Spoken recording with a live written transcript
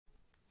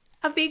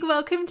A big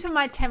welcome to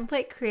my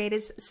Template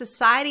Creators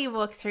Society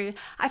walkthrough.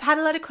 I've had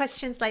a lot of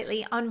questions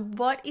lately on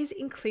what is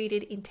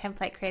included in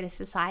Template Creators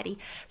Society.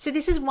 So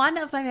this is one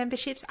of my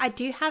memberships. I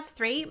do have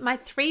three. My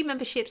three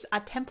memberships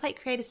are Template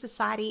Creators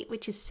Society,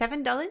 which is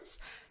 $7,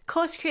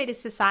 Course Creators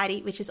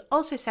Society, which is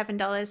also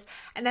 $7,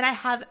 and then I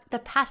have the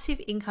Passive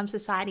Income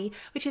Society,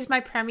 which is my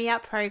premier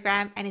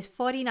program and is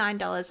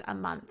 $49 a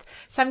month.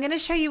 So I'm going to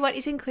show you what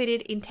is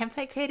included in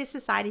Template Creators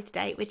Society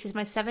today, which is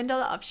my $7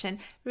 option,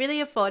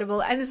 really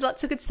affordable, and there's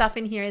lots of good stuff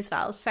in here as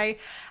well. So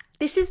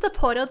this is the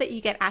portal that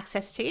you get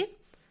access to.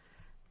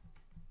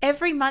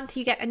 Every month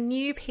you get a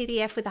new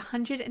PDF with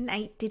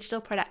 108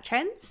 digital product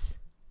trends.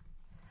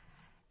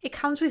 It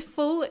comes with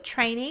full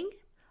training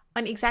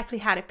on exactly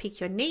how to pick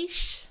your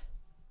niche,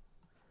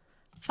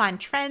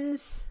 find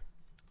trends,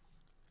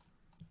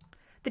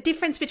 the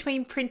difference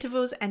between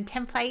printables and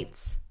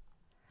templates.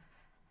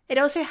 It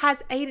also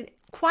has a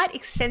quite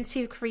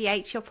extensive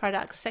create your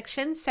products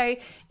section. So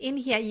in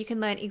here you can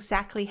learn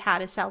exactly how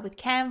to sell with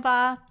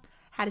Canva,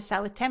 how to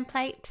sell with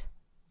template.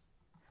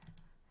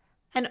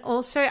 And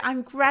also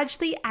I'm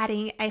gradually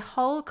adding a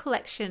whole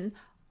collection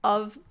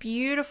of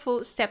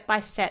beautiful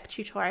step-by-step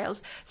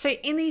tutorials. So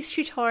in these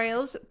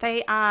tutorials,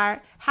 they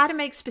are how to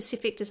make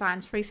specific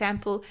designs. For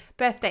example,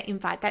 birthday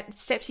invite, that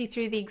steps you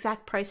through the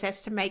exact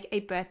process to make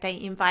a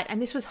birthday invite.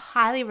 And this was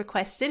highly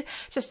requested,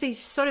 just these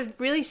sort of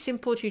really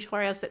simple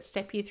tutorials that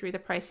step you through the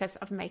process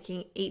of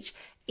making each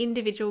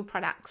individual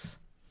products.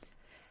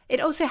 It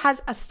also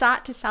has a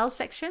start to sell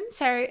section.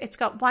 So it's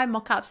got why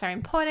mockups are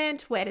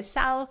important, where to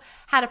sell,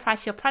 how to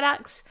price your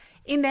products.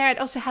 In there, it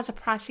also has a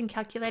pricing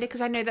calculator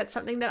because I know that's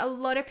something that a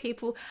lot of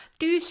people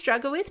do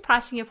struggle with,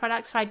 pricing your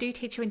products. So I do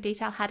teach you in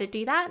detail how to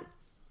do that.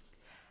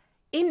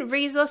 In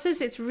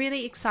resources, it's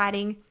really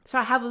exciting. So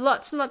I have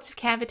lots and lots of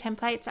Canva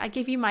templates. I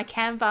give you my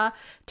Canva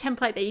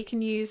template that you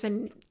can use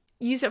and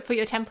use it for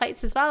your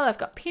templates as well. I've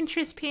got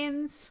Pinterest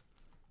pins,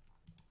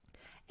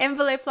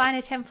 envelope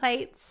liner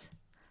templates,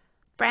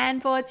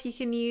 brand boards you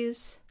can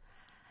use.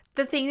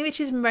 The thing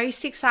which is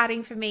most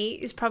exciting for me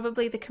is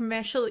probably the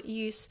commercial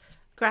use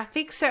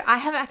graphics. So I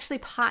have actually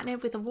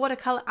partnered with a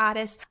watercolor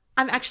artist.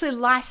 I'm actually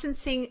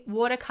licensing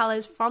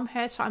watercolors from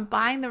her. So I'm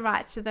buying the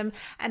rights to them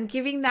and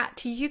giving that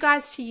to you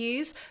guys to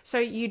use. So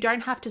you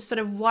don't have to sort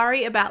of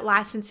worry about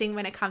licensing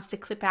when it comes to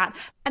clip out.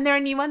 And there are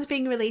new ones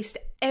being released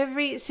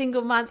every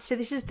single month. So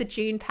this is the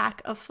June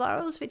pack of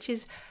florals, which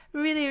is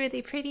really,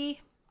 really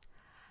pretty.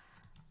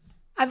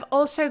 I've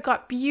also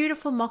got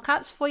beautiful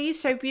mock-ups for you,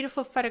 so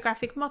beautiful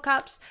photographic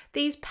mock-ups.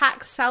 These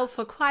packs sell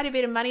for quite a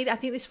bit of money. I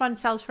think this one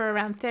sells for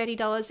around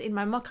 $30 in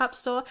my mock-up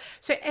store.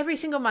 So every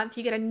single month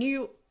you get a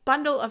new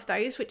bundle of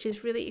those, which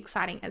is really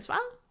exciting as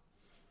well.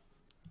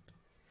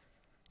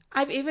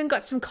 I've even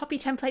got some copy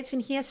templates in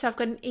here. So I've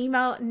got an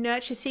email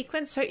nurture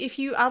sequence. So if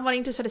you are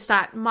wanting to sort of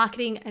start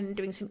marketing and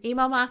doing some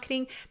email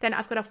marketing, then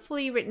I've got a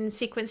fully written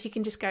sequence you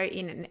can just go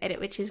in and edit,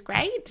 which is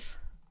great.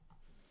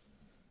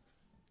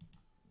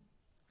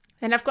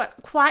 And I've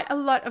got quite a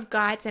lot of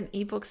guides and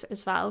ebooks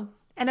as well.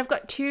 And I've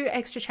got 2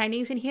 extra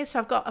trainings in here. So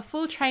I've got a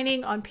full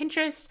training on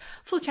Pinterest,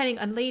 full training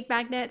on lead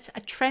magnets, a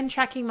trend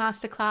tracking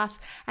masterclass,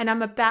 and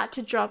I'm about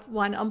to drop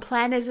one on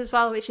planners as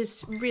well, which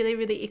is really,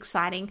 really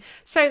exciting.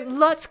 So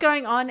lots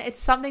going on.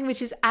 It's something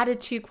which is added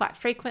to quite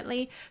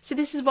frequently. So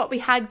this is what we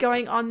had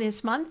going on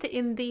this month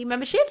in the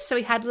membership. So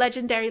we had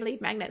legendary lead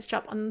magnets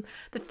drop on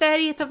the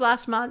 30th of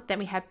last month. Then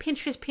we had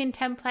Pinterest pin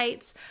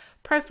templates,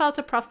 Profile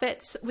to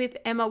Profits with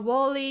Emma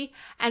Worley,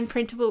 and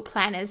printable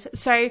planners.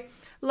 So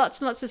lots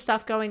and lots of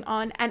stuff going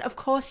on. And of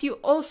course, you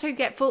also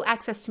get full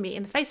access to me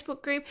in the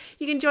Facebook group.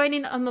 You can join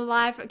in on the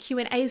live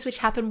Q&As, which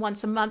happen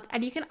once a month,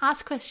 and you can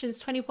ask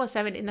questions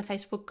 24/7 in the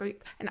Facebook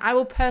group, and I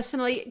will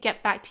personally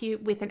get back to you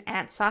with an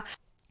answer.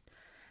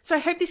 So I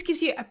hope this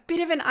gives you a bit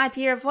of an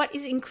idea of what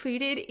is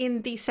included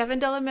in the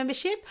 $7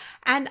 membership,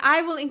 and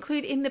I will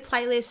include in the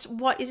playlist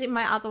what is in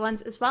my other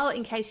ones as well,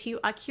 in case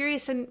you are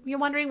curious and you're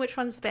wondering which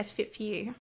one's the best fit for you.